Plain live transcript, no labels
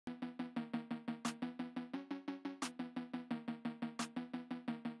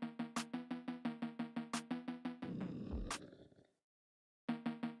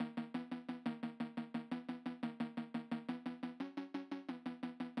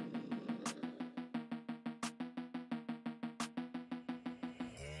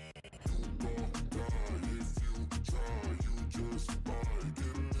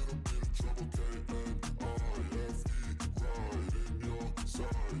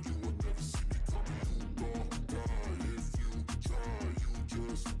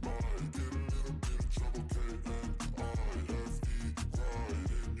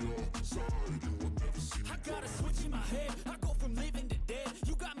head, I go from living to dead.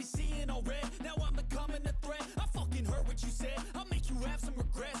 You got me seeing all red, now I'm becoming a threat. I fucking heard what you said, I'll make you have some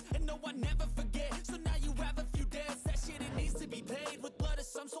regrets. And no, I never forget, so now you have a few debts. That shit, it needs to be paid with blood or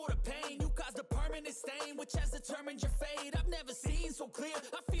some sort of pain. You caused a permanent stain, which has determined your fate. I've never seen so clear,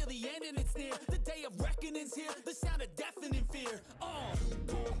 I feel the end and it's near. The day of reckoning's here, the sound of deafening fear. You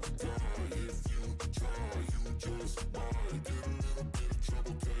gon' die if you try, you just might get a little bit of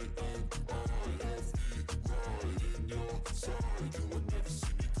trouble, K-N-I-F-E, right in your side, you will never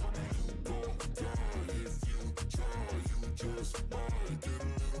see me coming. You gon' die if you try, you just might get a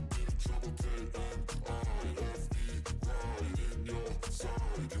little bit of trouble, K-N-I-F-E, right in your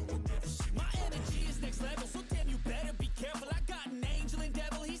side, you will never see me My coming. energy is next level, so damn you better be careful. I got an angel and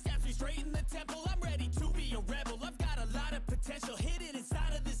devil, he stabs me straight in the temple. I'm ready to be a rebel, I've got a lot of potential hidden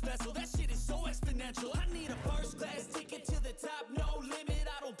inside of this vessel. That shit is so exponential. I need a first class ticket to the top, no limit.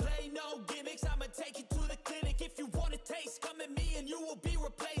 I don't play no gimmicks, I'ma take you to the clinic. If you want a taste, come at me and you will be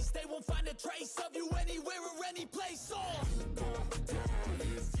replaced. They won't find a trace of you anywhere or any place. You gon' die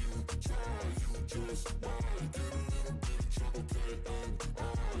if you try, you just might get a little bit of trouble, K-N-I-F-E,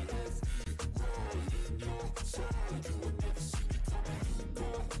 right in your side, you will never see me coming. You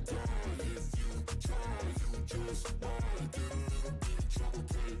gon' die if you try, you just might get a little bit of trouble,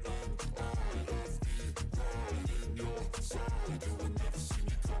 K-N-I-F-E, right in your side, you will never see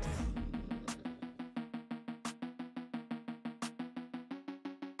me coming.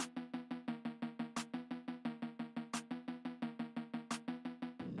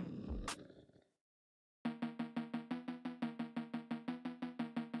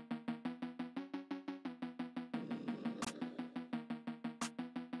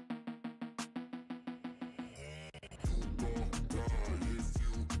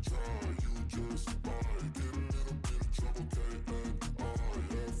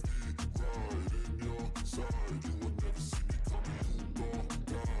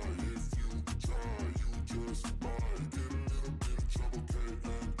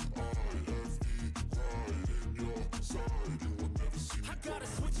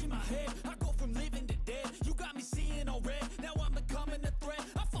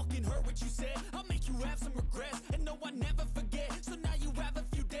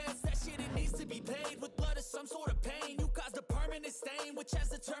 Which has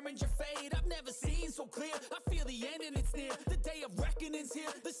determined your fate. I've never seen so clear, I feel the end and it's near. The day of reckoning's here,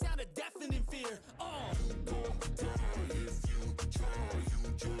 the sound of deafening fear. You gon' die if you try,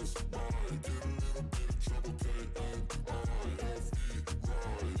 you just might get a little bit of trouble, K-N-I-F-E,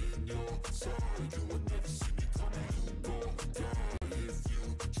 right in your side, you will never see me coming. You gon' die if you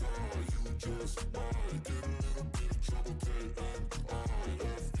try, you just might get a little bit of trouble,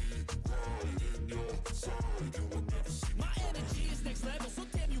 K-N-I-F-E, right in your side, you will never see me My coming. energy is next level, so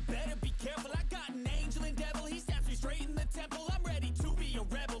damn you better be careful. I got an angel and devil, he stabs me straight in the temple. I'm ready to be a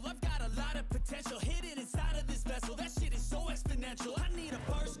rebel, I've got a lot of potential hidden inside of this vessel. That shit is so exponential. I need a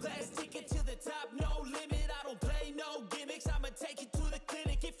first class ticket to the top, no limit. I don't play no gimmicks, I'ma take you to the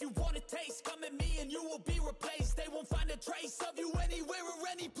clinic. If you want a taste, come at me and you will be replaced. They won't find a trace of you anywhere or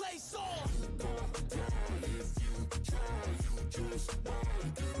any place. You gon' die if you try, you just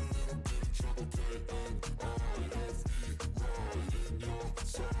might get a little bit of trouble, K-N-I-F-E, right in your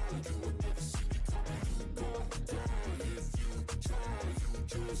side, you will never see me coming. You gon' die if you try, you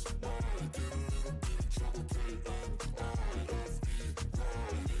just might get a little bit of trouble, K-N-I-F-E,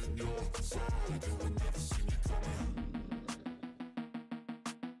 right in your side, you will never see me coming.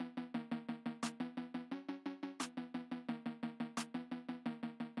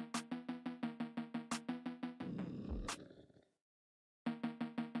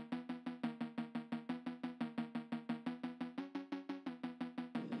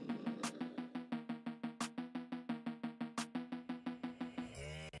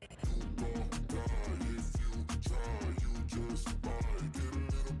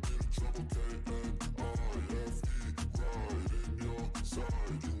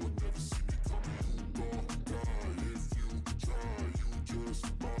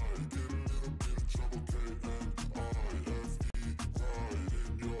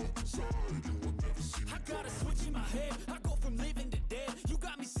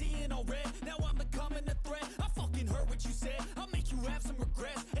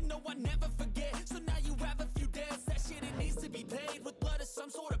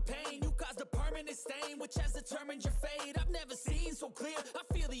 determined your fate. I've never seen so clear. I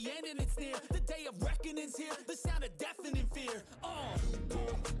feel the end and it's near. The day of reckoning's here. The sound of deafening fear. You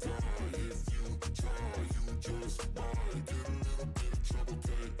gon' die if you try. You just might get a little bit of trouble.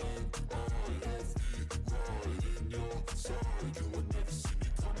 K-N-I-F-E, right in your side. You will never see me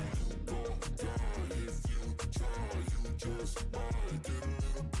coming. You gon' die if you try.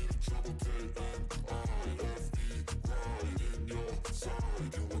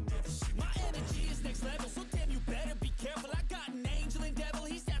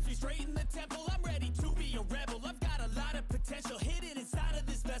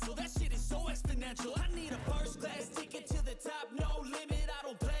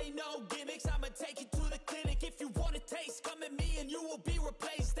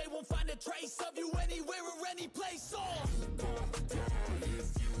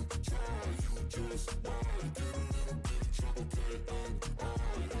 just might get a little bit of trouble. K-N-I-F-E,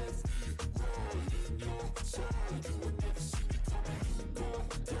 right in your side. You would never see me coming. You go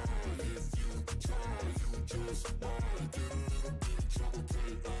down if you try. You just might get a little bit of trouble.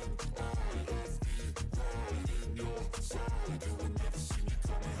 K-N-I-F-E, right in your side. You would never see me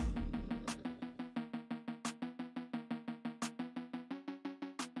coming.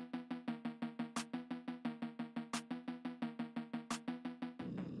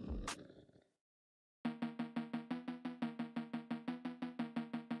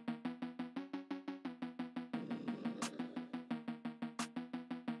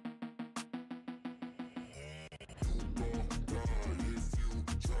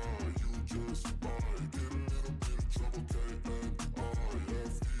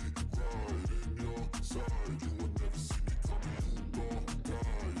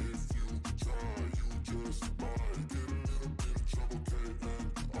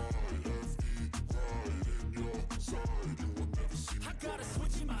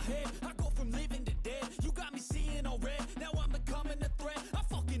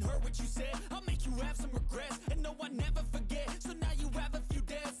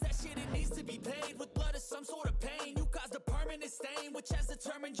 Which has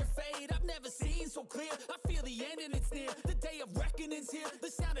determined your fate. I've never seen so clear. I feel the end and it's near. The day of reckoning's here.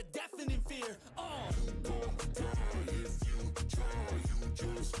 The sound of deafening fear. Go down if you try. You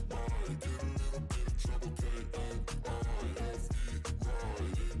just might get a little bit of trouble. K-N-I-F-E, right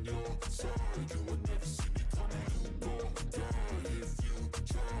in your side. You would never see me coming. Go down if you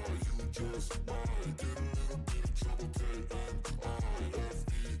try. You just might get a little bit of trouble.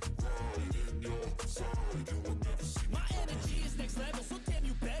 K-N-I-F-E, right in your side. You would never see me. My energy is next level, so damn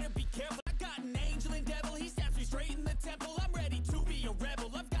you better be careful. I got an angel and devil, he stabs me straight in the temple. I'm ready to be a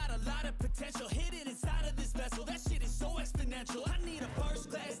rebel, I've got a lot of potential hidden inside of this vessel. That shit is so exponential. I need a first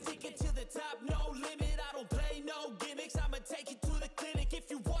class ticket to the top, no limit. I don't play no gimmicks, I'ma take you to the clinic. If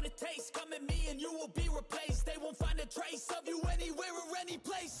you want a taste, come at me and you will be replaced. They won't find a trace of you anywhere or any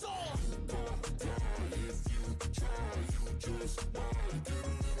place. Go down if you try. You just might get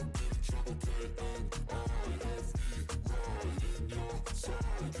a little bit of trouble. K-N-I-F-E, right in your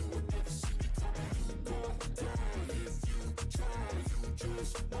side. You would never see me coming. Go down if you try. You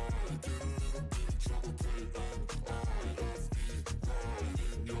just might get a little bit of trouble. K-N-I-F-E, right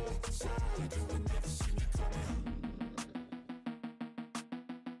in your side. You would never see me coming.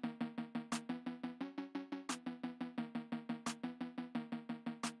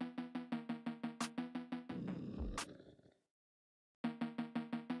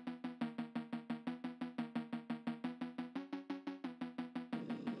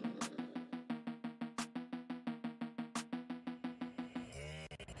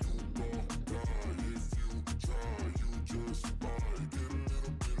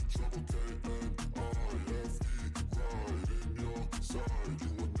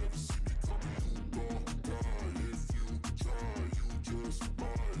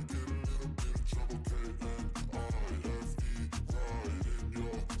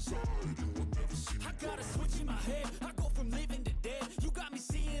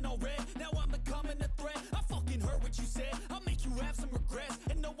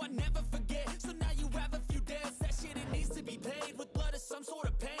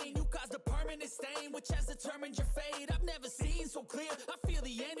 Which has determined your fate. I've never seen so clear. I feel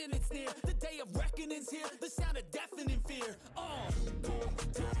the end and it's near. The day of reckoning's here. The sound of deafening fear. Go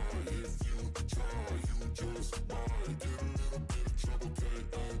down if you try. You just might get a little bit of trouble.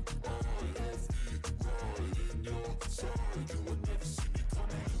 K-N-I-F-E, right in your side. You would never see me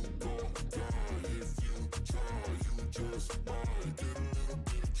coming. Go down if you try. You just might get a little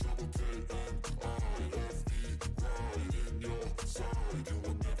bit of trouble. K-N-I-F-E, right in your side. You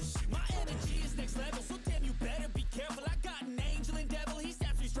would never see me. My energy is next level, so damn you better be careful. I got an angel and devil, he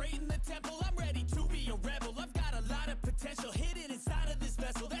stabs me straight in the temple. I'm ready to be a rebel, I've got a lot of potential hidden inside of this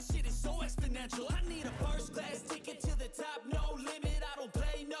vessel. That shit is so exponential. I need a first class ticket to the top, no limit. I don't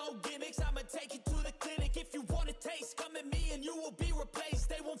play no gimmicks, I'ma take you to the clinic. If you want a taste, come at me and you will be replaced.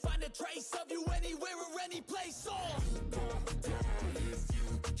 They won't find a trace of you anywhere or any place. Go down if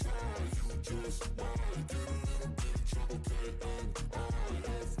you try. You just might get a little bit of trouble. K-N-I-F-E,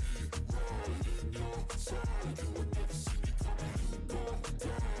 right in your side. You would never see me coming. Go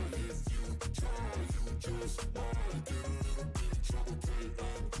down if you try. You just might get a little bit of trouble.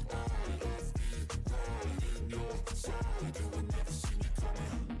 K-N-I-F-E, right in your side. You would never see me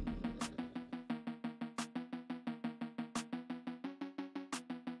coming.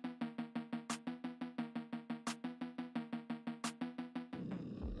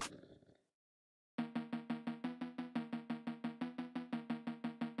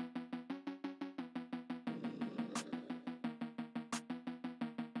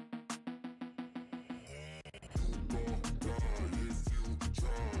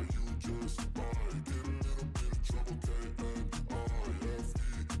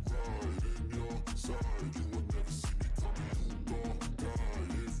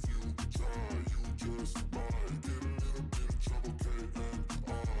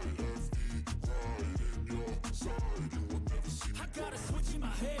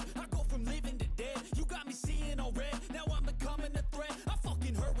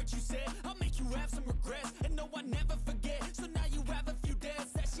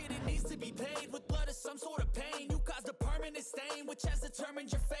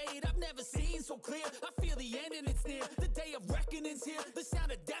 fade. I've never seen so clear. I feel the end and it's near. The day of reckoning's here. The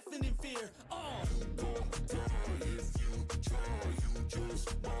sound of deafening fear. Don't die if you try. You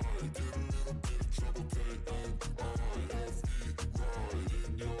just might get a little bit of trouble. K-N-I-F-E, right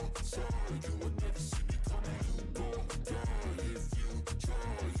in your side. You will never see me coming. Don't die if you try.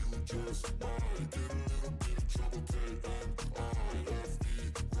 You just might get a little bit of trouble. K-N-I-F-E,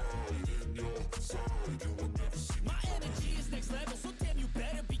 right in your side. You will never see me. My energy is next level, so damn you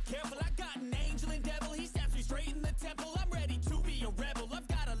better be careful. I got an angel and devil, he stabs me straight in the temple. I'm ready to be a rebel, I've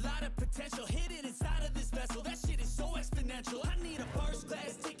got a lot of potential hidden inside of this vessel. That shit is so exponential. I need a first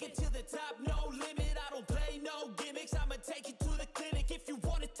class ticket to the top, no limit. I don't play no gimmicks, I'ma take you to the clinic. If you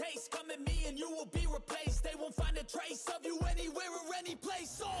want a taste, come at me and you will be replaced. They won't find a trace of you anywhere or any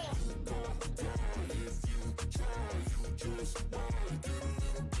place. Don't die if you try. You just might get a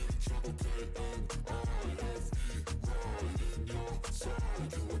little bit of trouble. K-N-I-F-E, right in your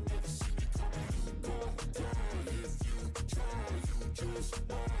side. You will never see me coming. Don't die if you try. You just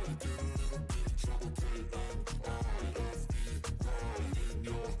might get a little bit of trouble. K-N-I-F-E, right in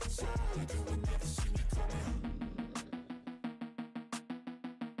your side. You will never see me coming.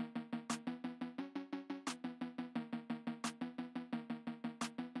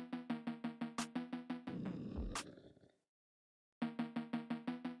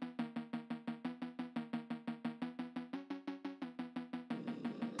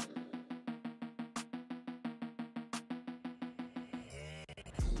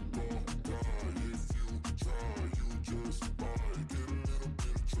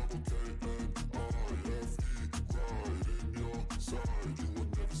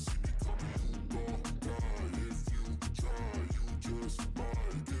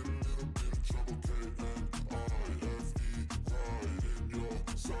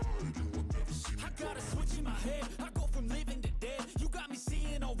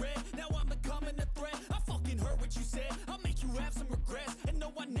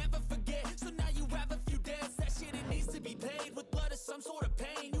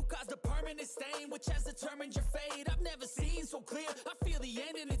 Which has determined your fate. I've never seen so clear. I feel the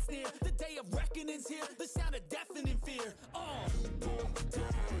end and it's near. The day of reckoning's here. The sound of deafening fear. Don't die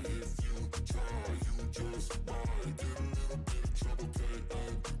if you try. You just might get a little bit of trouble.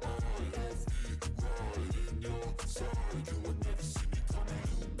 K-N-I-F-E, right in your side. You will never see me coming.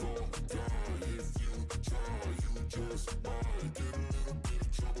 Don't die if you try. You just might get a little bit of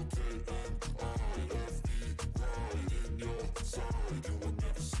trouble. K-N-I-F-E, right in your side. You will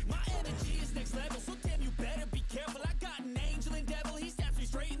never see me. My energy is next level, so damn you better be careful. I got an angel and devil, he stabs me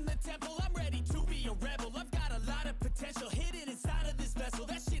straight in the temple. I'm ready to be a rebel, I've got a lot of potential hidden inside of this vessel.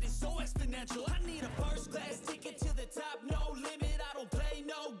 That shit is so exponential. I need a first class ticket to the top, no limit. I don't play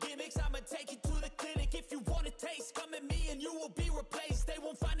no gimmicks, I'ma take you to the clinic. If you want a taste, come at me and you will be replaced. They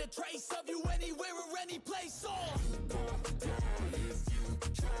won't find a trace of you anywhere or any place. Don't die if you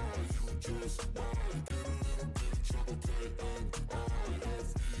try. You just might get a little bit of trouble. K-N-I-F-E,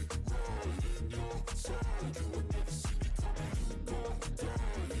 right in your side. You will never see me coming. Don't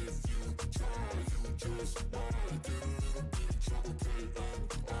die if you try. You just might get a little bit of trouble.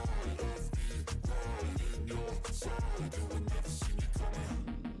 K-N-I-F-E, right in your side. You will never see me coming.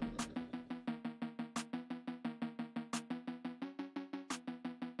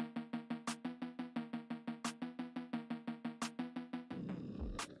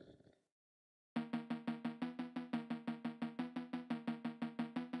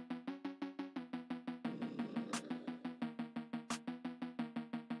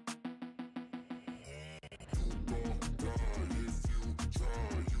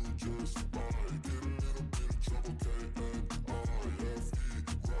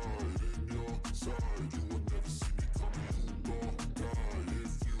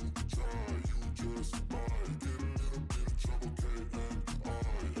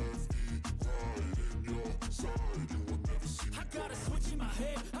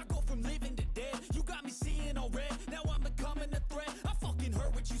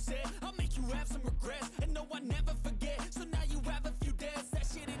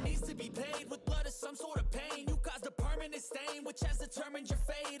 Which has determined your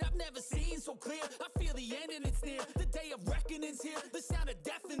fate. I've never seen so clear. I feel the end and it's near. The day of reckoning's here. The sound of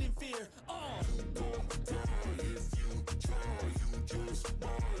deafening fear. Don't die if you try. You just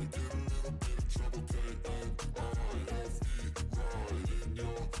might get a little bit of trouble. K-N-I-F-E, right in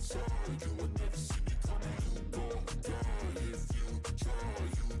your side. You will never see me coming. Don't die if you try.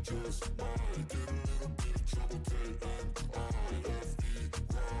 You just might get a little bit of trouble. K-N-I-F-E,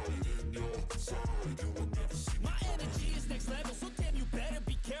 right in your side. You will never see me. My energy is next level, so damn you better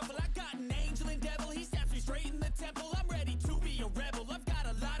be careful. I got an angel and devil, he stabs me straight in the temple. I'm ready to be a rebel, I've got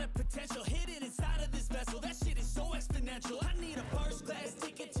a lot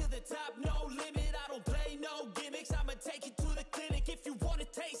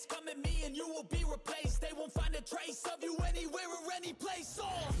play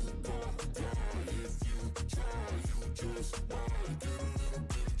song. If you try, you just might get a little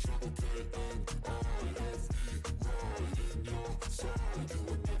bit of trouble. K-N-I-F-E, right in your side. You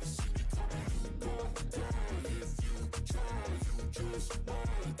will never see me coming. You gon' die if you try. You just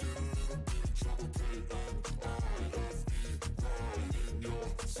might get a little bit of trouble. K-N-I-F-E, right in your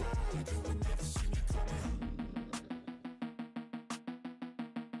side. You will never see me coming.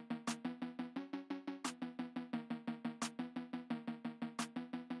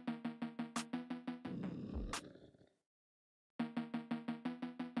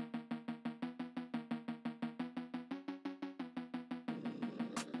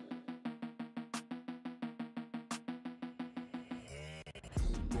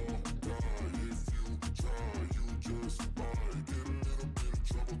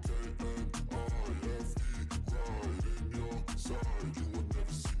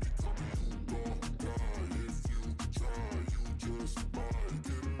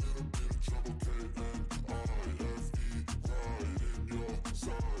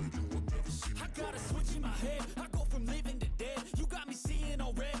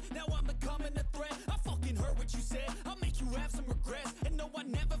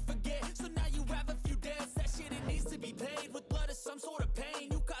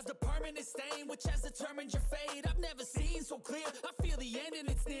 Which has determined your fate. I've never seen so clear. I feel the end and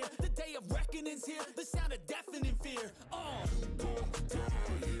it's near. The day of reckoning's here. The sound of deafening fear.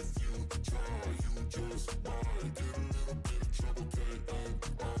 If you try, you just might get a little bit of trouble.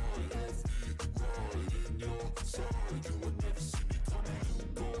 K-N-I-F-E, right in your side. You will never see me coming. You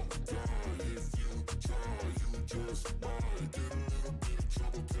gon' die if you try. You just might get a little bit of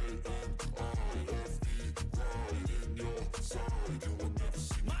trouble. K-N-I-F-E, right in your side. You will never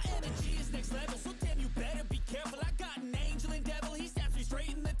see me. My energy is next level, so damn you better be careful. I got an angel and devil, he stabs me straight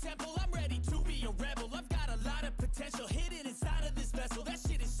in the temple. I'm ready to be a rebel. I've got a lot of potential hidden inside of this vessel. That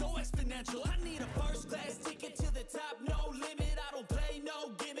shit is so exponential. I need a first class ticket to the top, no limit. I don't play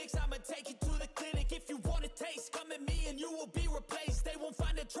no gimmicks. I'ma take you to the clinic. If you want a taste, come at me and you will be replaced. They won't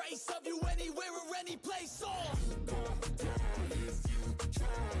find a trace of you anywhere or any place. If you try,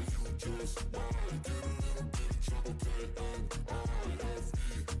 you just might get a little bit of trouble. K-N-I-F-E,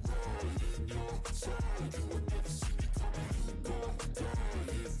 right in your side. You will never see me coming. You gon' die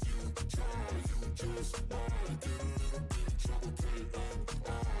if you try. You just might get a little bit of trouble.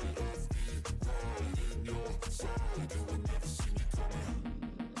 K-N-I-F-E, right in your side. You will never see me coming.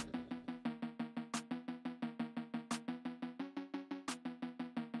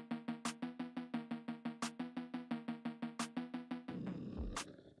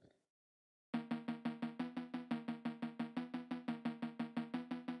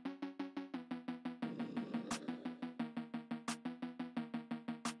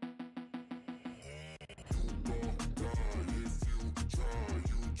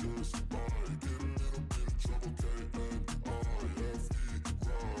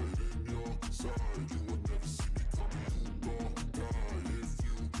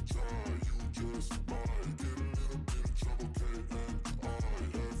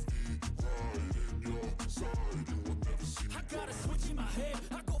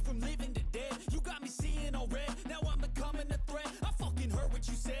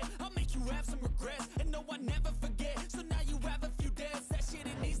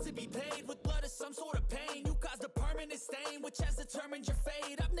 Which has determined your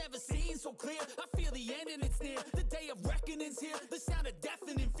fate. I've never seen so clear. I feel the end and it's near. The day of reckoning's here. The sound of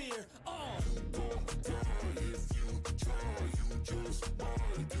deafening fear. If you try, you just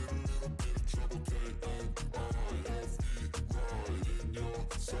might get a little bit of trouble. K-N-I-F-E, right in your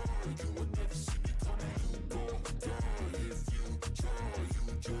side. You will never see me coming. You gon' die if you try.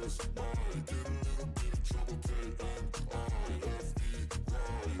 You just might get a little bit of trouble. K-N-I-F-E,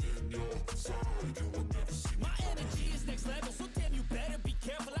 right in your side. You will never see me. My energy is next level, so damn you better be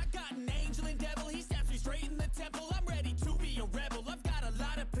careful. I got an angel and devil, he stabs me straight in the temple. I'm ready to be a rebel. I've got a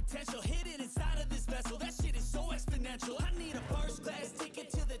lot of potential hidden inside of this vessel. That shit is so exponential. I need a first class ticket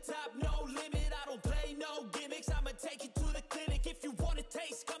to the top, no limit. I don't play no gimmicks. I'ma take you to the clinic. If you want a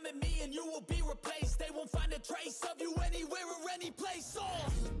taste, come at me and you will be replaced. They won't find a trace of you anywhere or any place.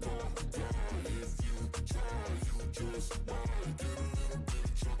 If you try, you just might get a little bit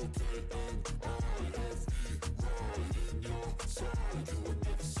of trouble. K-N-I-F-E, right in your side. You will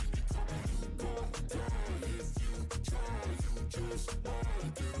never see me coming. You gon' die if you try. You just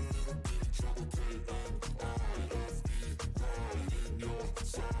might get a little bit of trouble. K-N-I-F-E, right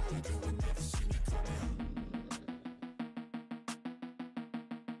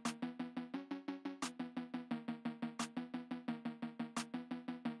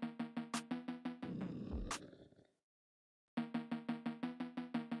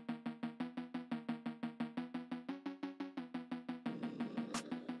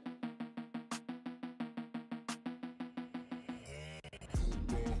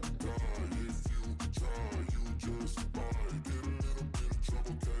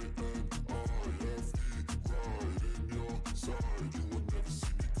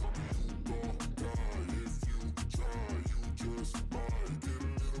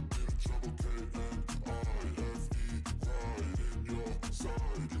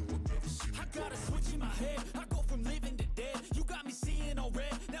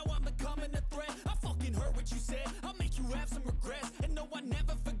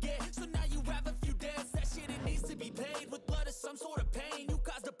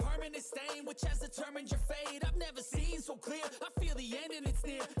Which has determined your fate. I've never seen so clear. I feel the end and it's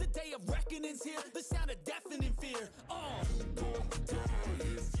near. The day of reckoning's here. The sound of deafening fear.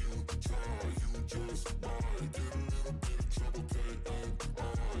 If you try, you just might get a little bit of trouble.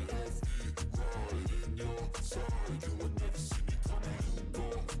 K-N-I-F-E, right in your side. You will never see me coming. You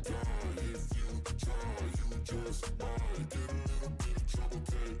gon' die. If you try, you just might get a little bit of trouble.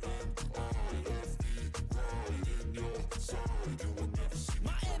 K-N-I-F-E, right in your side. You will never see me.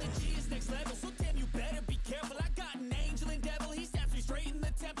 My energy is next level, so damn you better be careful. I got an angel and devil, he stabs me straight in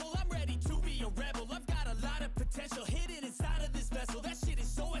the temple. I'm ready to be a rebel, I've got a lot of potential hidden inside of this vessel. That shit is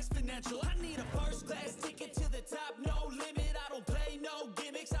so exponential. I need a first class ticket to the top, no limit. I don't play no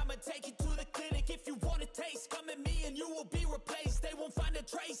gimmicks, I'ma take you to the clinic. If you want a taste, come at me and you will be replaced. They won't find a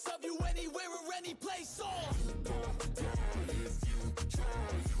trace of you anywhere or any place. If you try,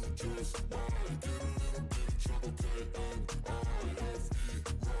 you just might get a little bit of trouble. K-N-I-F-E,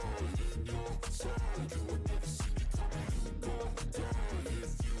 right in your side. You will never see me coming. You gon' die.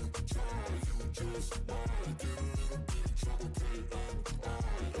 If you try, you just might get a little bit of trouble.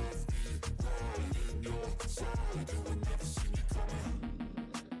 K-N-I-F-E, right in your side. You will never see me coming.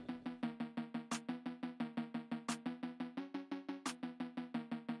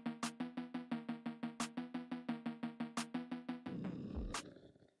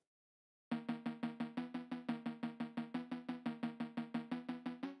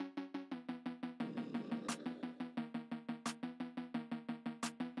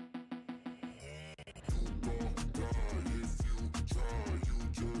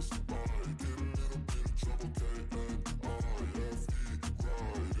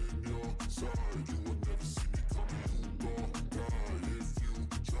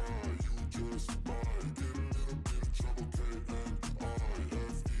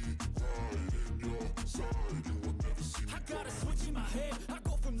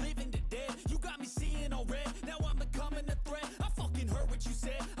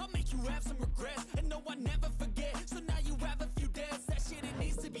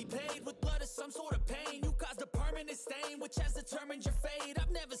 Which has determined your fate.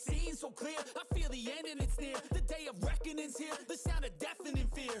 I've never seen so clear. I feel the end and it's near. The day of reckoning's here. The sound of deafening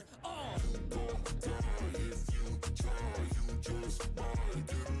fear. If you try, you just might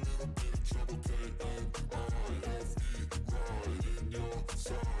get a little bit of trouble. K-N-I-F-E, right in your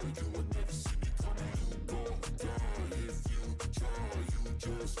side. You will never see me coming. You gon' die. If you try, you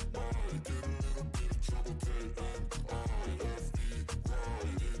just might get a little bit of trouble. K-N-I-F-E,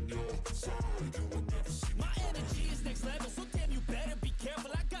 right in your side. You will never see me. My energy is next level, so damn you better be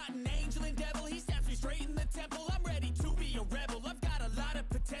careful. I got an angel and devil, he stabs me straight in the temple. I'm ready to be a rebel, I've got a lot of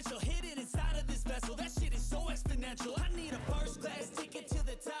potential hidden inside of this vessel. That shit is so exponential. I need a first class ticket to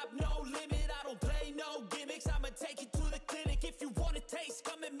the top, no limit. I don't play no gimmicks, I'ma take you to the clinic. If you want a taste,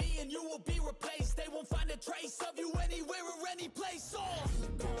 come at me and you will be replaced. They won't find a trace of you anywhere or any place.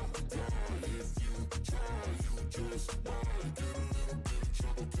 If you try, you just might get a little bit of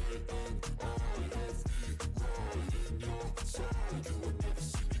trouble. K-N-I-F-E, right in your side. You will never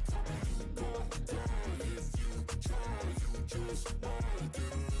see me coming. You gon' die. If you try, you just might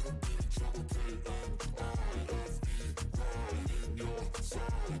get a little bit of trouble. K-N-I-F-E, right in your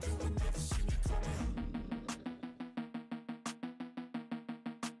side. You will never see me coming.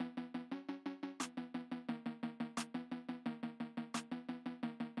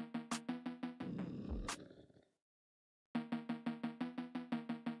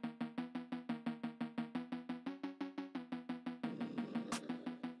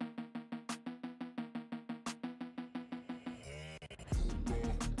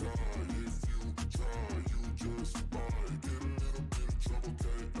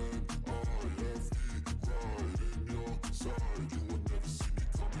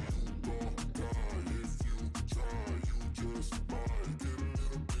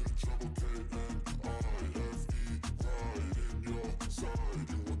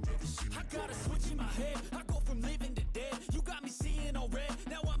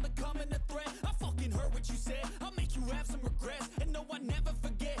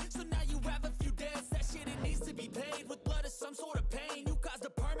 Some sort of pain, you caused the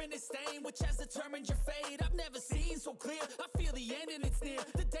determined your fate. I've never seen so clear. I feel the end and it's near.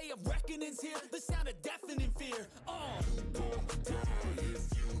 The day of reckoning's here. The sound of deafening fear. Don't die if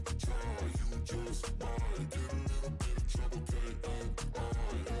you try. You just might get a little bit of trouble.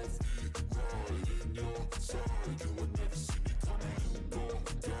 Right in your side. You will never see me coming.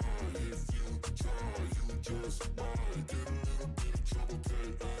 Don't die if you try. You just might get a little bit of trouble.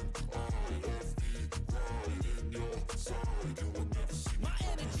 Right in your side. You will never see me. My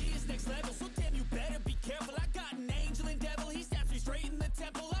energy is next level, so damn you better be careful. I got an angel and devil, he stabs me straight in the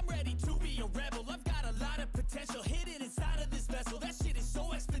temple. I'm ready to be a rebel. I've got a lot of potential hidden inside of this vessel. That shit is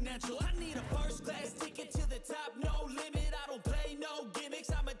so exponential. I need a first class ticket to the top, no limit. I don't play no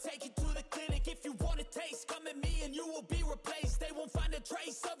gimmicks. I'ma take you to the clinic. If you want a taste, come at me and you will be replaced. They won't find a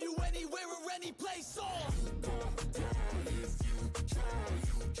trace of you anywhere or any place. Don't die if you try.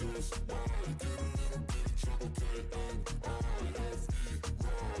 You just might get a little bit of trouble.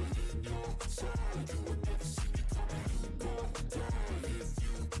 Right in your side. You will never see me coming. Don't die if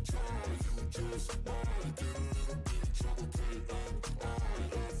you try. You just might get a little bit of trouble. Right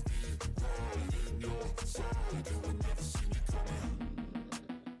in your side. You will never see me coming.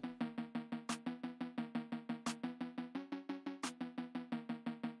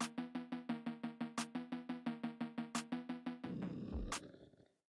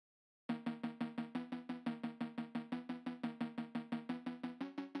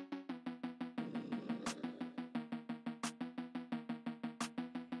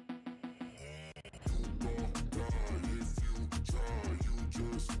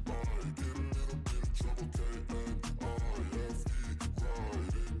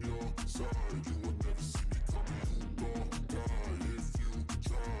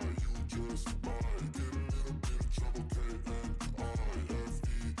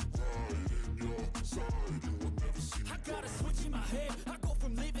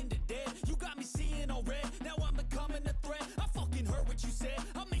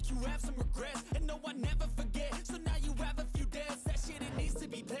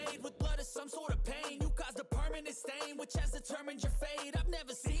 Determined your fate. I've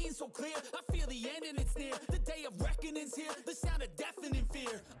never seen so clear. I feel the end and it's near. The day of reckoning's here. The sound of deafening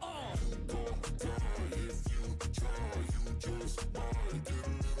fear. Don't die if you try. You just might get a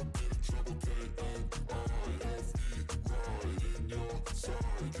little bit of trouble. Right in your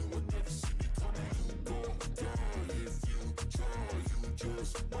side. You will never see me coming. Don't die if you try. You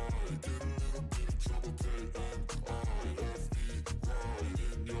just might get a little bit of trouble. Right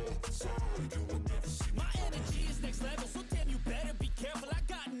in your side. You will never see me. My energy is next level, so damn you better be careful. I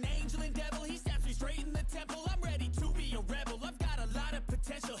got an angel and devil, he stabs me straight in the temple. I'm ready to be a rebel. I've got a lot of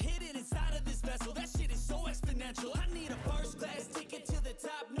potential hidden inside of this vessel. That shit is so exponential. I need a first class ticket to the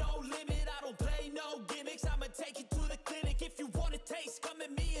top, no limit. I don't play no gimmicks. I'ma take you to the clinic. If you want a taste, come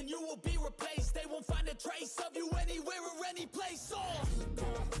at me and you will be replaced. They won't find a trace of you anywhere or any place.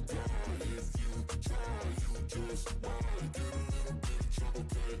 Don't die if you try. You just might get a little bit of trouble.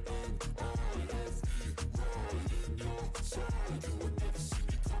 Right in your side. You will never see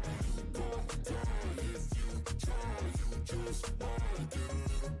me coming. Don't die if you try. You just might get a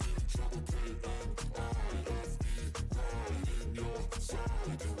little bit of trouble. Right in your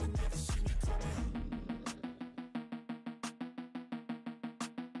side. You will never see me coming.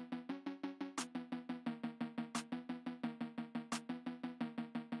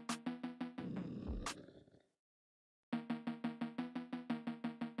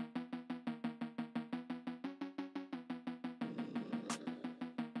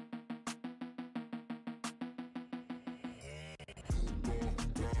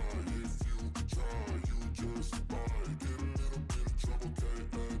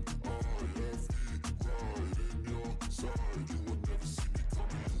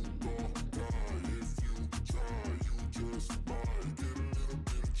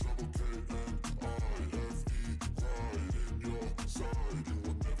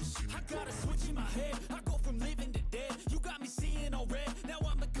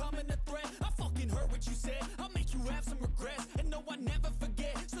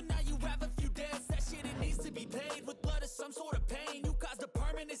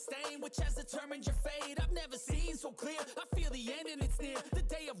 determined your fate. I've never seen so clear. I feel the end and it's near. The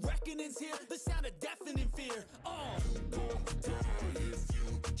day of reckoning's here. The sound of deafening fear. Don't die if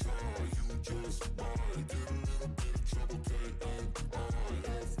you try. You just might get a little bit of trouble.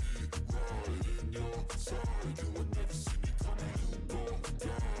 Right in your side. You will never see me coming. Don't die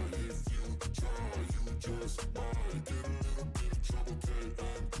if you try. You just might get a little bit of trouble.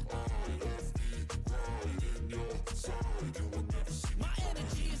 Right in your side. You will never see me. My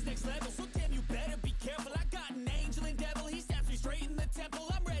energy is next level, so damn you better be careful. I got an angel and devil. He stabs me straight in the temple.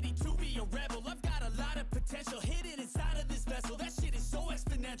 I'm ready to be a rebel.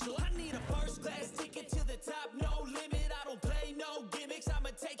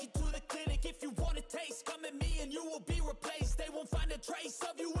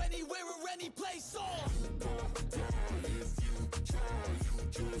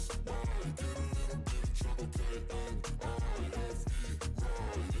 just might get a little bit of trouble, K-N-I-F-E,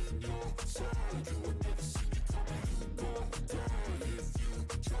 right in your side. You would never see me coming, you gon' die if you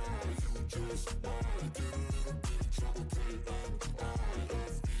try. You just might get a little bit of trouble,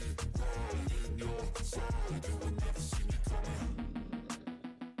 K-N-I-F-E, right in your side. You would never see me coming.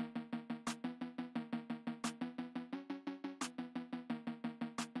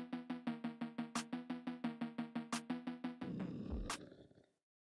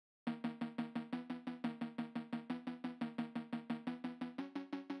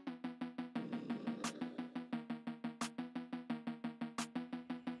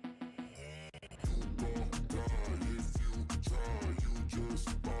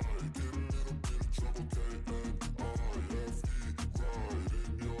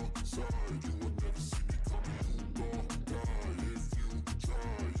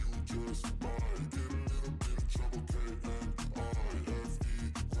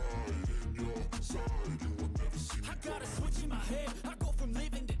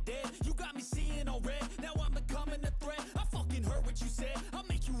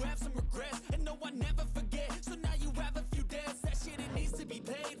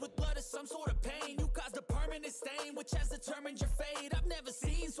 Which has determined your fate. I've never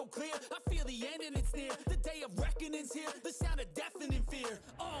seen so clear. I feel the end and it's near. The day of reckoning's here. The sound of deafening fear.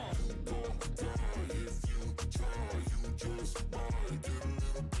 You gon' die if you try. You just might get a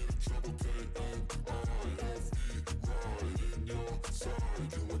little bit of trouble, K-N-I-F-E, right in your side.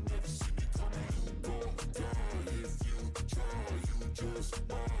 You would never see me coming. You gon' die if you try. You just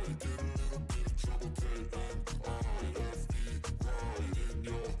might get a little bit of trouble, K-N-I-F-E, right in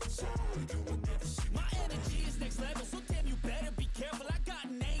your side. You would never see me. My energy is next level, so damn you better be careful. I got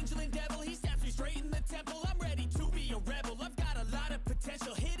an angel and devil, he snaps me straight in the temple. I'm ready to be a rebel. I've got a lot of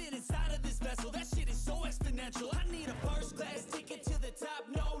potential hidden inside of this vessel. That shit is so exponential. I need a first class ticket to the top,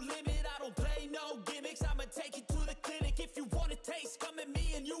 no limit. I don't play no gimmicks. I'ma take you to the clinic. If you want a taste, come at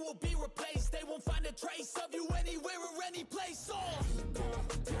me and you will be replaced. They won't find a trace of you anywhere or any place. You gon'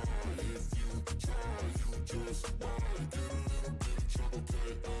 die if you try. You just might get a little bit of trouble,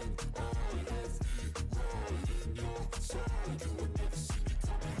 K-N-I-F-E, right in your side. You would never see me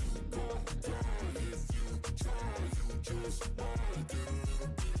coming. You gon' die if you try. You just might get a little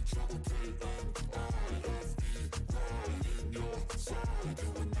bit of trouble, K-N-I-F-E, right in your side. You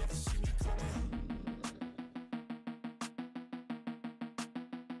would never see me coming.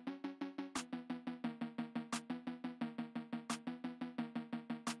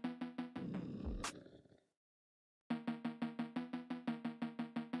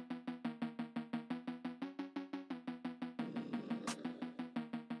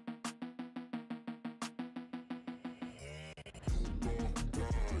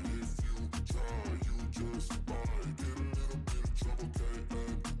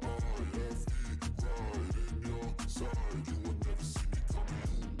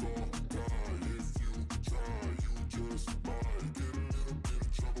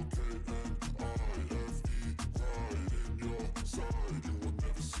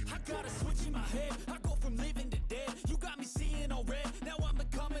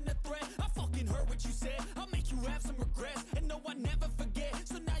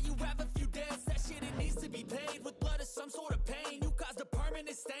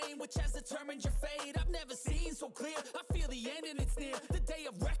 Which has determined your fate. I've never seen so clear. I feel the end and it's near. The day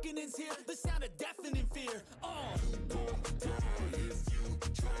of reckoning's here. The sound of deafening fear. You gon' die if you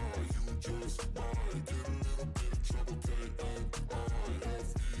try. You just might get a little bit of trouble,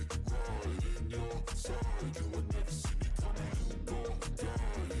 K-N-I-F-E, right in your side. You would never see me coming. You gon' die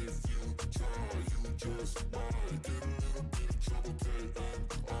if you try. You just might get a little bit of trouble,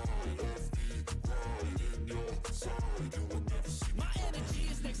 K-N-I-F-E, right in your side. You would never see me. My energy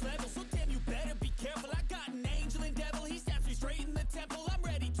is next level, so damn you better be careful. I got an angel and devil, he snaps me straight in the temple. I'm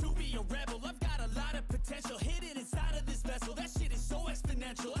ready to be a rebel. I've got a lot of potential hidden inside of this vessel. That shit is so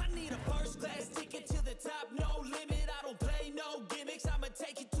exponential. I need a first class ticket to the top, no limit. I don't play no gimmicks. I'ma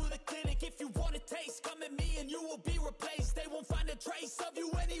take you to the clinic. If you want a taste, come at me and you will be replaced. They won't find a trace of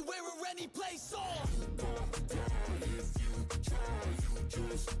you anywhere or any place. You gon' die if you try. You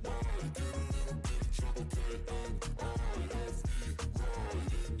just might get a little bit of trouble, K-N-I-F-E, right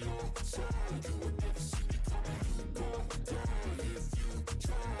in your side. You would never see me coming. You gon' die if you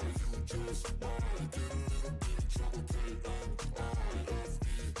try. You just might get a little bit of trouble, K-N-I-F-E,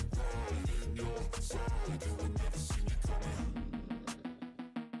 right in your side. You would never see me coming.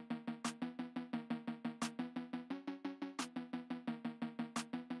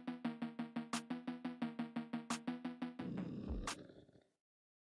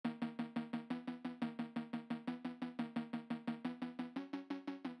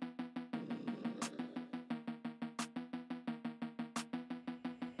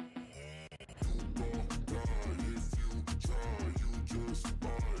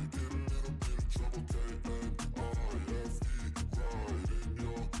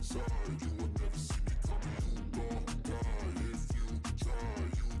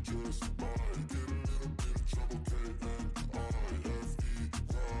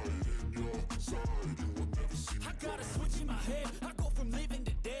 head, I go from living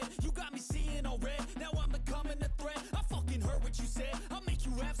to dead. You got me seeing all red, now I'm becoming a threat. I fucking heard what you said, I'll make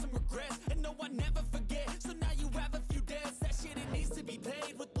you have some regrets. And no, I never forget, so now you have a few debts. That shit, it needs to be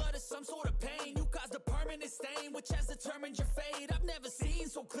paid with blood or some sort of pain. You caused a permanent stain, which has determined your fate. I've never seen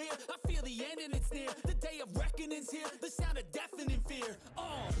so clear, I feel the end and it's near. The day of reckoning's here, the sound of deafening fear.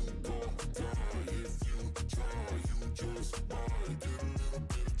 Don't die if you try, you just might get a little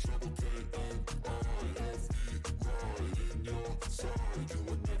bit of trouble, and I have the right in your side. You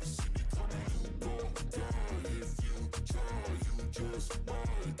will never see me coming. Don't die if you try, you just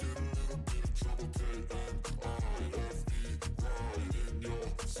might get a little bit of trouble, and I have the right in your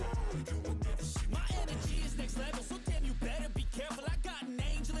side. You will never see me. My energy is next level, so damn you better be careful. I got an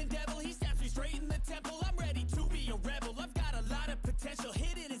angel and devil, he stabs me straight in the temple. I'm ready to be a rebel, I've got a lot of potential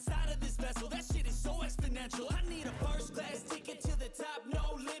hidden inside of this vessel. That shit is so exponential. I need a first class ticket to the top,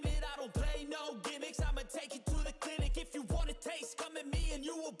 no limit. I don't play no gimmicks, I'ma take you to the clinic. If you want a taste, come at me and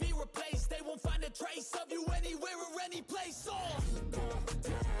you will be replaced. They won't find a trace of you anywhere or any place. Don't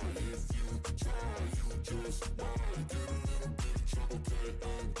die if you try, you just might get a little bit of trouble,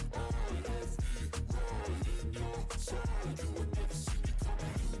 and I have the right in your side. You will never see me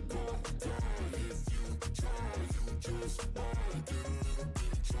coming. Don't die if you try, you just might get a little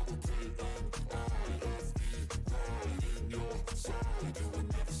bit of trouble, and I have the right in your side. You will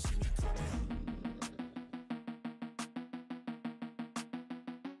never see me coming.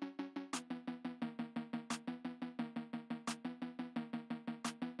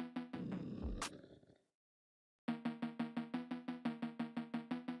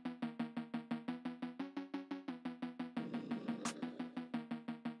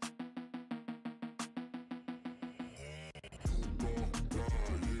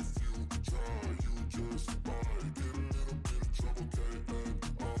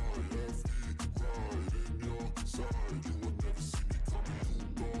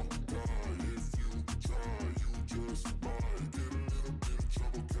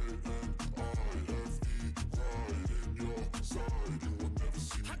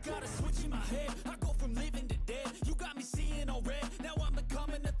 I got a switch in my head, I go from living to dead. You got me seeing all red, now I'm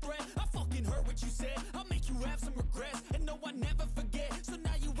becoming a threat. I fucking heard what you said, I'll make you have some regrets. And no, I never forget, so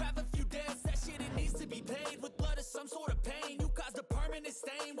now you have a few debts. That shit, it needs to be paid with blood or some sort of pain. You caused a permanent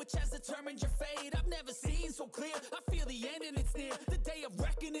stain, which has determined your fate. I've never seen so clear, I feel the end and it's near. The day of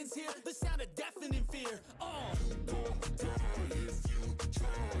reckoning's here, the sound of deafening fear. Don't die if you try,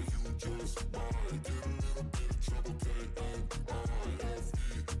 you just might get a little bit of trouble, and I have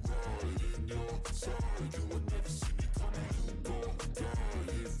the right in your side. You will never see me coming. Don't die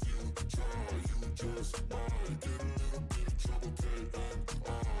if you try, you just might get a little bit of trouble, and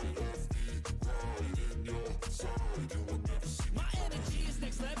I have the right in your side. You will never see me. My energy is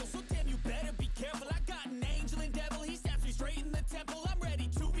next level, so damn you better be careful. I got an angel and devil, he stabs me straight in the temple. I'm ready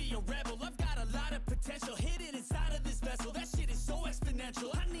to be a rebel, I've got a lot of potential hidden inside of this vessel. That shit is so exponential.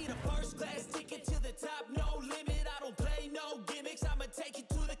 I need a first class ticket to the top, no limit. I don't play no gimmicks, I'ma take you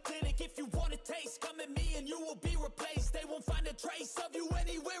to the clinic. If you want a taste, come at me and you will be replaced. They won't find a trace of you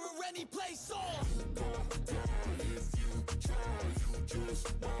anywhere or any place. Don't die if you try, you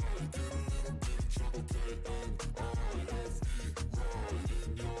just might get a little bit of trouble, and I have the right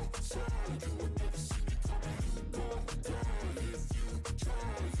in your side. You will never see me coming. Don't die if you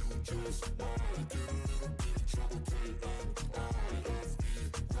try, you just might get a little bit of trouble, and I have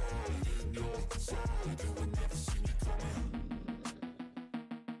the right in your side. You will never see me coming. Don't die if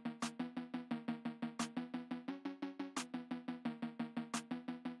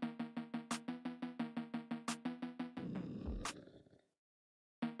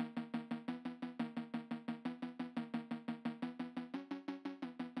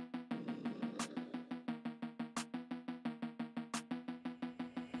you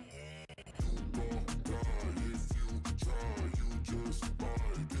try, you just might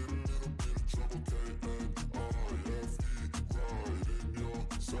get a little bit of trouble, and I have the right in your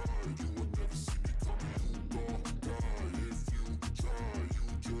side. You will never see me coming. Don't die if you try,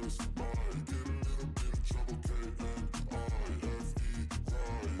 you just might get a little bit of trouble, and I have the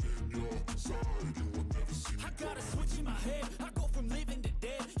right in your side. You will never see me. I got a switch in my head, I go from living to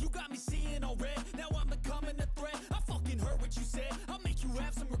dead. You got me seeing all red, now I'm becoming a threat. I fucking heard what you said, I'll make you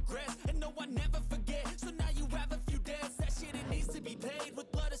have some regrets. And no, I never forget, so now you have a few debts. That shit, it needs to be paid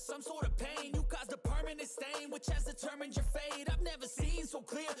with blood or some sort of pain. You caused a permanent stain, which has determined your fate. I've never seen so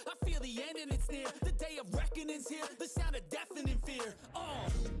clear, I feel the end and it's near. The day of reckoning's here, the sound of deafening fear.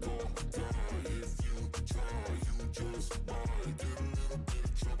 Don't die if you try, you just might get a little bit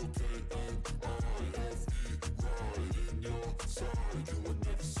of trouble, and I have the right in your side. You will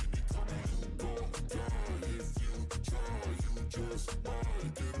never see me coming. Don't die if you try,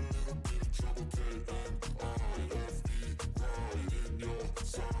 might get a little bit of trouble, K-N-I-F-E, right in your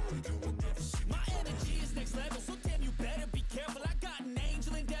side, you will never see me. My energy is next level, so damn you better be careful. I got an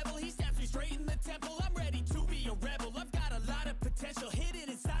angel and devil, he snaps me straight in the temple. I'm ready to be a rebel, I've got a lot of potential hidden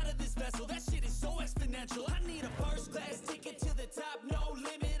inside of this vessel. That shit is so exponential. I need a first class ticket to the top, no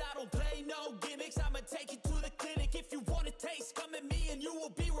limit. I don't play no gimmicks, I'ma take you to the clinic. If you want a taste, come at me and you will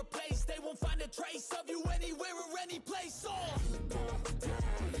be replaced. They won't find a trace of you anywhere or any place.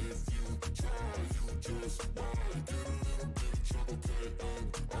 If you try, you just might get a little bit of trouble,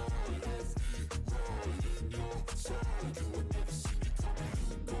 K-N-I-F-E, right in your side, you will never see me coming.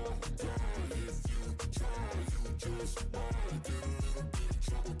 You gon' die if you try, you just might get a little bit of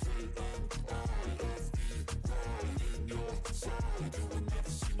trouble, K-N-I-F-E, right in your side, you will never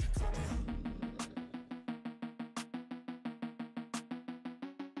see me coming.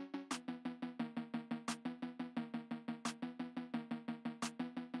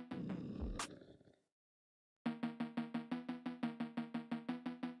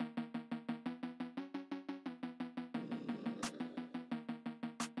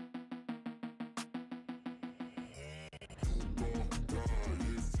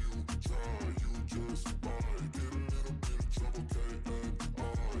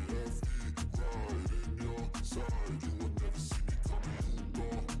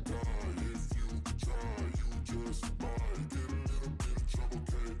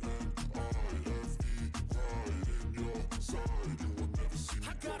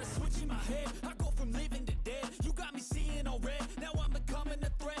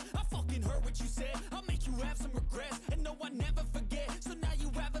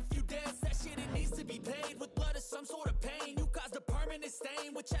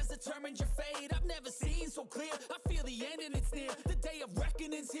 Which has determined your fate. I've never seen so clear. I feel the end and it's near. The day of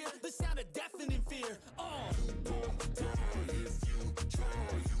reckoning's here. The sound of deafening fear. If you try,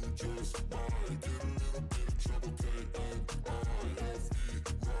 you just might get a little bit of trouble, K-N-I-F-E,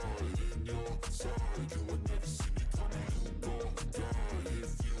 right in your side, you will never see me coming. You gon' die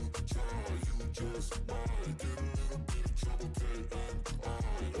if you try, you just might get a little bit of trouble,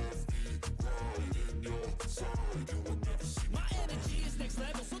 K-N-I-F-E, right in your side, you will never see me. My energy is next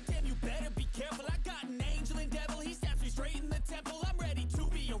level, so damn you better be careful. I got an angel and devil, he snaps me straight in the temple. I'm ready to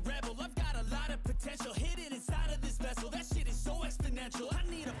be a rebel, I've got a lot of potential hidden inside of this vessel. That shit is so exponential. I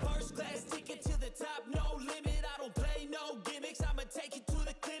need a first class ticket to the top, no limit. I don't play no gimmicks, I'ma take you to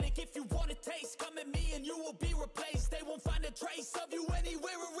the clinic. If you want a taste, come at me and you will be replaced. They won't find a trace of you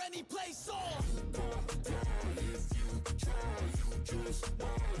anywhere or any place. If you try, you just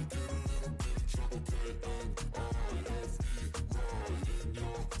might get a little bit of trouble, K-N-I-F-E, right in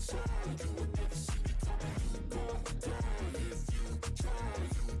your side, you will never see me coming. You gon' die if you try,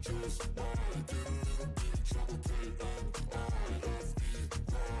 you just might get a little bit of trouble, K-N-I-F-E,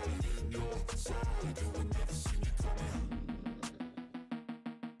 right in your side, you will never see me coming.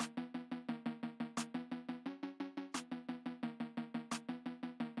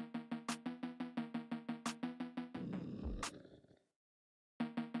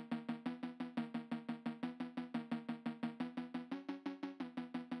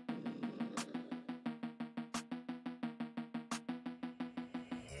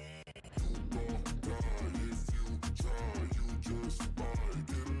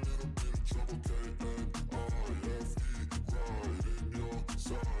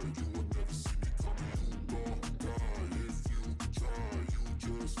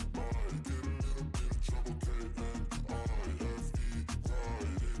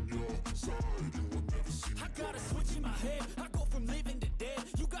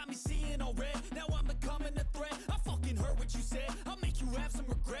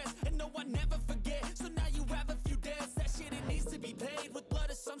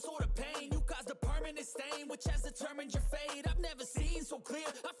 Which has determined your fate. I've never seen so clear.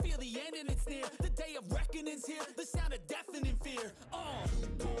 I feel the end and it's near. The day of reckoning's here. The sound of deafening fear.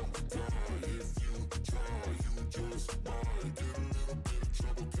 If you try, you just might get a little bit of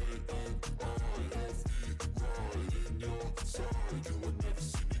trouble, K-N-I-F-E, right in your side, you will never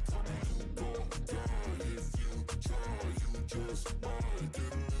see me coming. You gon' die if you try, you just might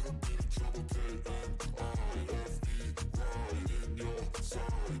get a little bit of trouble, K-N-I-F-E, right in your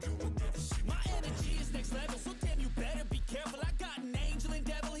side, you will never see me. My energy is next level, so damn you better be careful. I got an angel and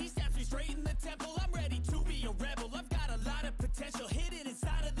devil, he snaps me straight in the temple. I'm ready to be a rebel, I've got a lot of potential hidden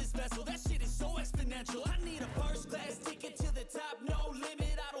inside of this vessel. That shit is so exponential. I need a first class ticket to the top, no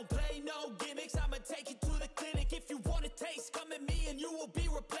limit. I don't play no gimmicks, I'ma take you to the clinic. If you want a taste, come at me and you will be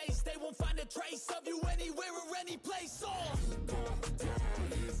replaced. They won't find a trace of you anywhere or any place.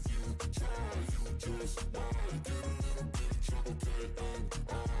 If you try, you just might get a little bit of trouble, K-N-I-F-E,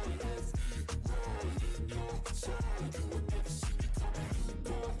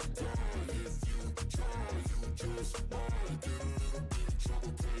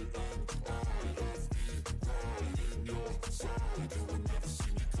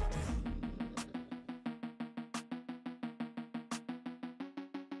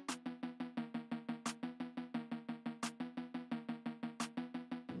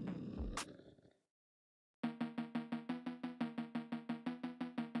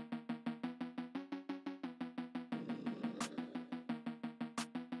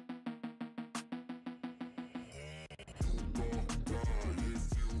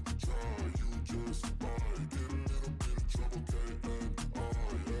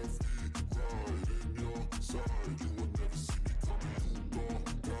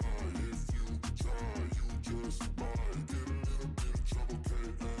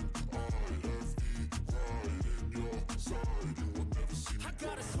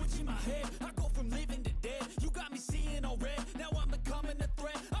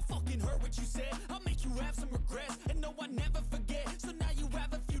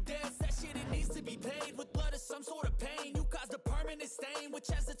 stain, which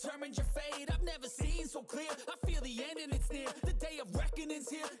has determined your fate. I've never seen so clear. I feel the end and it's near. The day of reckoning's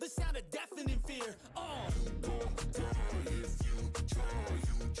here. The sound of deafening fear. Don't die if you try.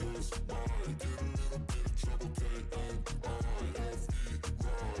 You just might get a little bit of trouble. K-N-I-F-E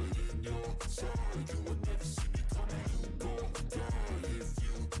right in your side. You will never see me coming. Don't die if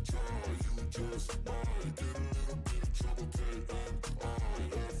you try. You just might get a little bit of trouble. K-N-I-F-E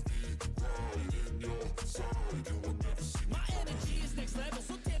right in your side. You will never see me. My energy is next level,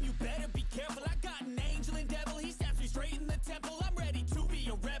 so damn you better be careful. I got an angel and devil, he stabs me straight in the temple. I'm ready to be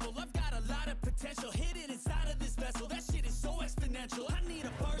a rebel, I've got a lot of potential hidden inside of this vessel. That shit is so exponential. I need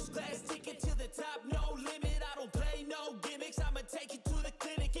a first class ticket to the top, no limit. I don't play no gimmicks, I'ma take you to the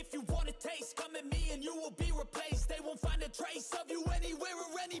clinic. If you want a taste, come at me and you will be replaced. They won't find a trace of you anywhere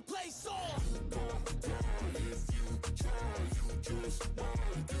or any place. Don't die if you try. You just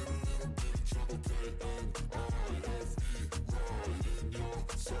might get a little bit of trouble. K-N-I-F-E right in your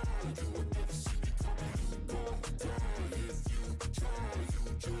side. You will never see me coming. Don't die if you try.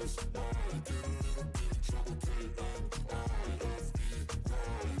 You just might get a little bit of trouble. K-N-I-F-E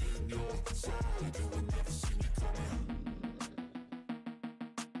right in your side. You will never see me coming.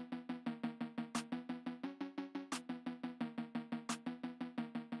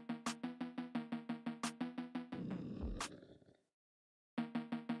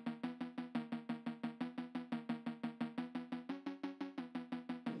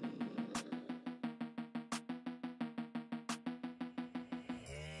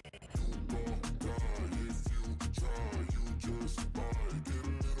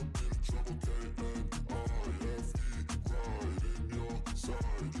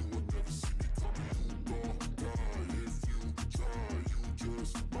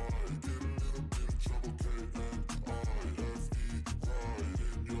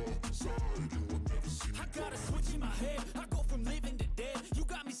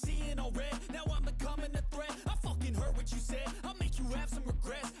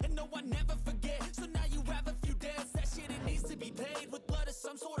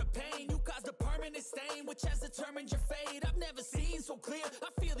 Which has determined your fate. I've never seen so clear. I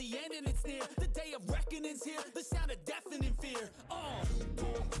feel the end and it's near. The day of reckoning's here. The sound of deafening fear.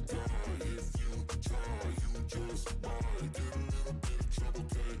 Don't die if you try. You just might get a little bit of trouble.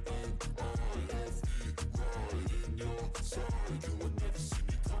 K-N-I-F-E right in your side. You will never see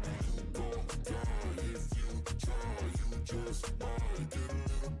me coming. Don't die if you try. You just might get a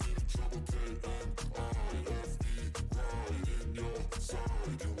little bit of trouble. K-N-I-F-E right in your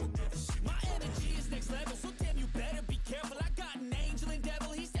side. You will never see me. My energy is next level, so damn you better be careful. I got an angel and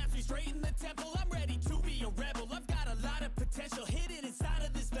devil, he stabs me straight in the temple. I'm ready to be a rebel, I've got a lot of potential hidden inside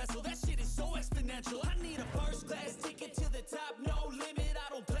of this vessel. That shit is so exponential. I need a first class ticket to the top, no limit. I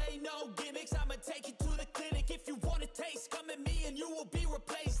don't play no gimmicks, I'ma take you to the clinic. If you want a taste, come at me and you will be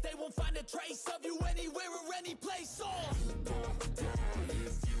replaced. They won't find a trace of you anywhere or any place. Don't die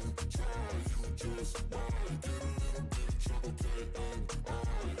if you try. You just might get a little bit of trouble.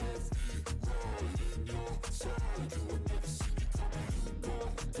 K-N-I-F-E right in your side. You will never see me coming.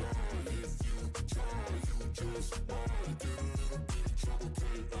 Don't die if you try. You just might get a little bit of trouble.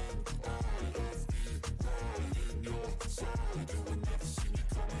 K-N-I-F-E right in your side. You will never see me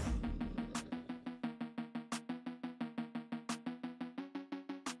coming. Don't die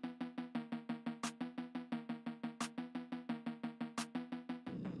if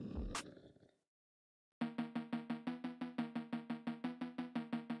you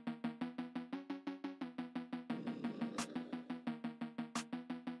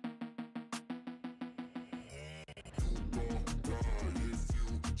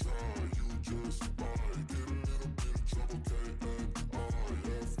try. You just might get a little bit of trouble. K-N-I-F-E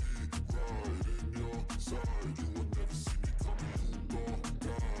right in your side. You will never see me coming. Don't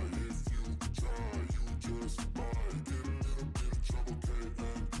die if you try. You just might get a little bit of trouble.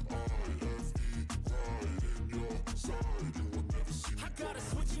 K-N-I-F-E right in your side. You will never see me. I got a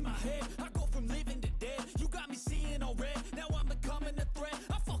switch in my head, I go from living to dead. You got me seeing all red, now I'm becoming a threat.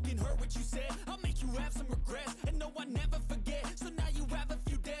 I fucking heard what you said, I'll make you have some regrets. And no, I never forget, so now you have a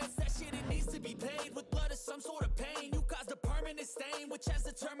few debts. That shit, it needs to be paid with blood or some sort of pain. You caused a permanent stain, which has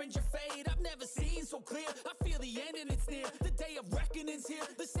determined your fate. I've never seen so clear, I feel the end and it's near. The day of reckoning's here,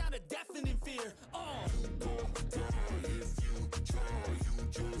 the sound of deafening fear. Don't die if you try.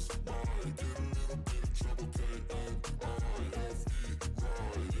 You just might get a little bit of trouble. K-N-I-F-E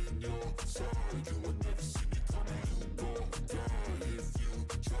right in your side. You will never see me coming. Don't die if you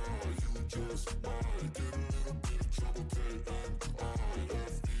try. You just might get a little bit of trouble.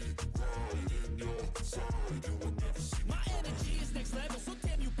 K-N-I-F-E right in your side. You will never see me. My energy is next level, so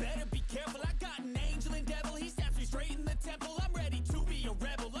damn you better be careful. I got an angel and devil, he stabs me straight in the temple. I'm ready to be a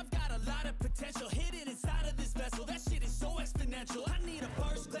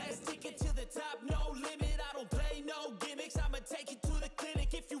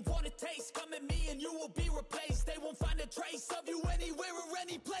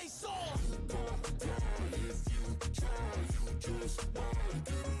place or If you try, you just might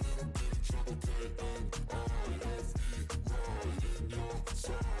get a little bit of trouble. K-N-I-F-E, right in your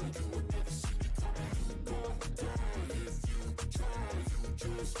side. You would never see me coming. You gon' die. If you try, you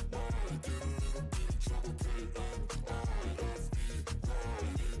just might get a little bit of trouble. K-N-I-F-E,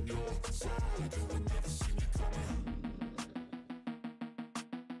 right in your side. You would never see me coming.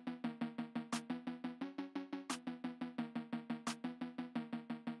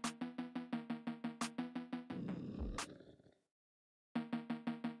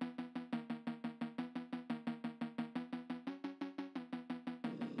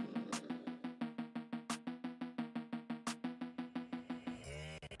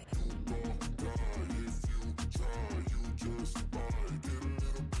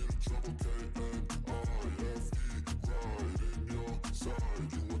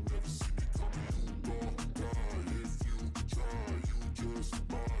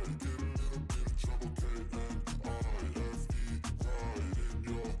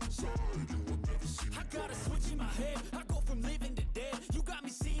 I got a switch in my head, I go from living to dead. You got me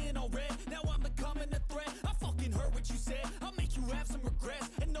seeing all red, now I'm becoming a threat. I fucking heard what you said, I'll make you have some regrets.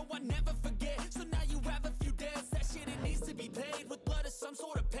 And no, I never forget, so now you have a few debts. That shit, it needs to be paid with blood or some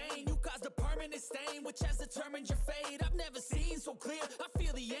sort of pain. You caused a permanent stain, which has determined your fate. I've never seen so clear, I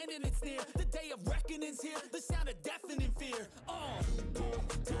feel the end and it's near. The day of reckoning's here, the sound of deafening fear.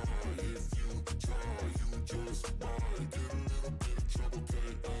 If you try, you just might get a little bit of trouble.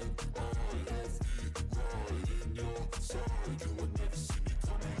 K-N-I-F-E, right in your side. You would never see me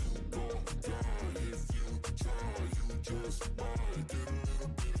coming. You gon' die. If you try, you just might get a little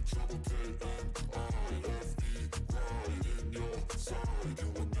bit of trouble. K-N-I-F-E, right in your side. You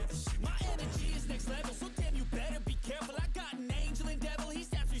would never see me. My energy is next level, so damn you better be careful. I got an angel and devil, he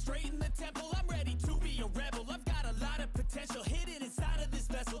stabs me straight in the temple. I'm ready to be a rebel, I've got a lot of potential hidden inside of this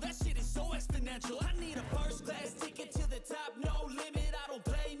vessel. That shit is so exponential. I need a first class ticket to the top, no limit. I don't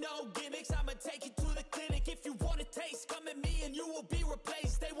play no gimmicks, I'ma take you to the clinic. If you want a taste, come at me and you will be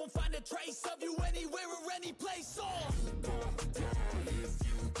replaced. They won't find a trace of you anywhere or any place. If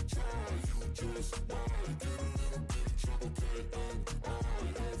you try, you just might get a little bit of trouble. K-N-I-F-E,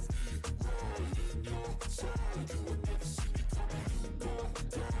 right in your side. You would never see me coming. You gon'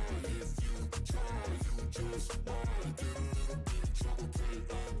 die. If you try, you just might get a little bit of trouble.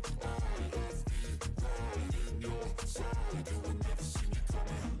 K-N-I-F-E, right in your side. You would never see me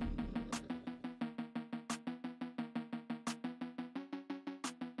coming.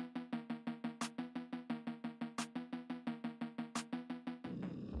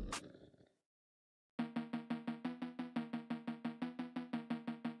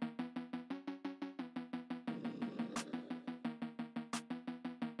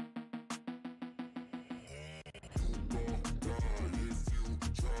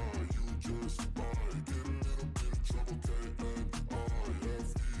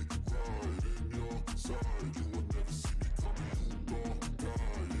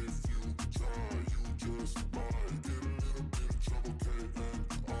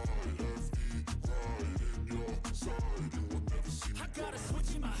 I got a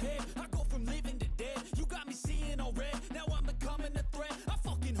switch in my head, I go from living to dead. You got me seeing all red, now I'm becoming a threat. I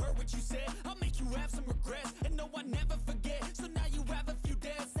fucking heard what you said, I'll make you have some regrets. And no, I never forget, so now you have a few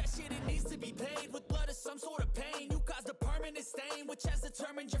debts. That shit, it needs to be paid with blood or some sort of pain. You caused a permanent stain, which has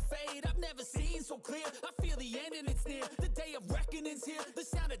determined your fate. I've never seen so clear, I feel the end and it's near. The day of reckoning's here, the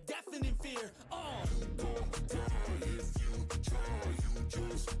sound of deafening fear. If you try, you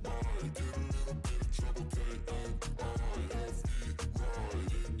just might get a little bit of trouble. K-N-I-F-E,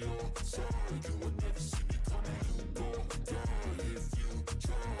 right in your side. You would never see me coming. You gon' die. If you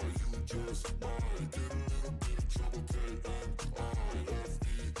try, you just might get a little bit of trouble. K-N-I-F-E,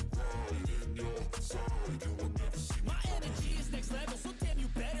 right in your side. You would never see me. My energy is next level, so damn you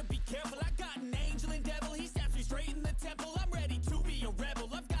better be careful. I got an angel and devil, he stabs me straight in the temple. I'm ready to be a rebel,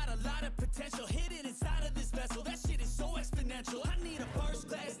 I've got a lot of potential hidden inside of this vessel. That shit is so exponential. I need a first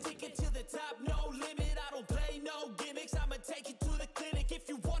class ticket to the top, no limit. I don't play no gimmicks, I'ma take you to the clinic. If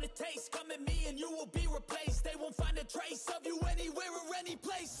you want a taste, come at me and you will be replaced. They won't find a trace of you anywhere or any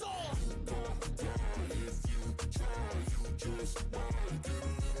place. If you try, you just might get a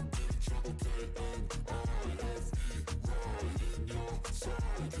little bit of trouble. K-N-I-F-E, right in your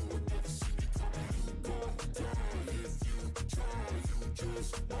side. You would never see me coming. You gon' die. If you try, you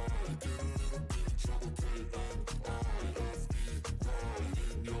just might get a little bit of trouble. K-N-I-F-E, right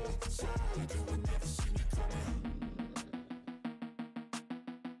in your side. You would never see me coming.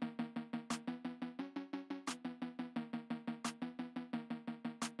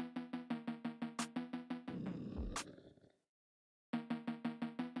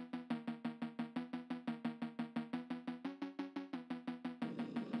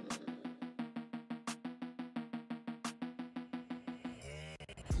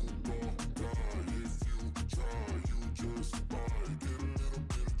 gon' die if you try. You just might get a little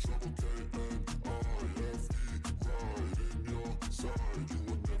bit of trouble, K-N-I-F-E. Right in your side, you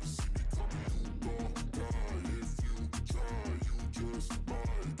will never see me coming. You gon' die if you try. You just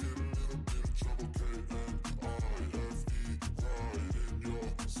might get a little bit of trouble, K-N-I-F-E. Right in your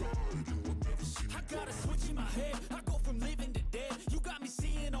side, you will never see me. I got a switch in my head,